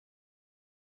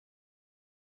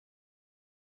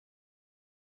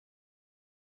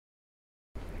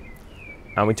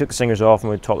and we took the singers off and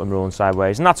we taught them rolling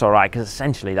sideways, and that's all right because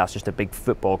essentially that's just a big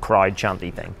football crowd chanty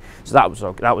thing. So that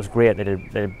was great.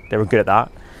 They were good at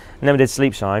that. And then we did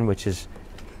sleep sound, which is,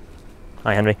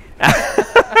 hi Henry.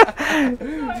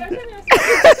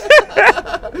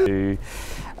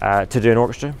 To do an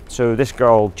orchestra. So this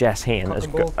girl Jess Hain has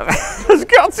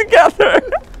got together.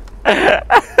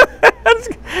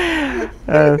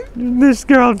 This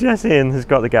girl Jess Hain has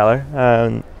got together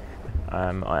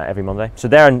every Monday. So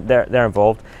they're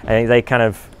involved, and they kind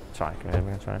of sorry.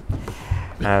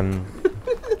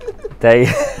 They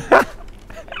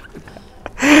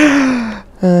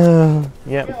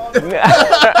yeah.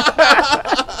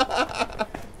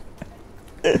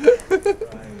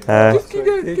 Keep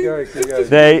going.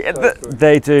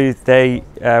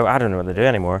 I don't know what they do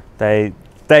anymore. They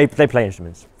play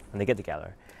instruments and they get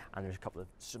together, and there's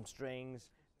some strings.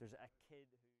 There's a kid.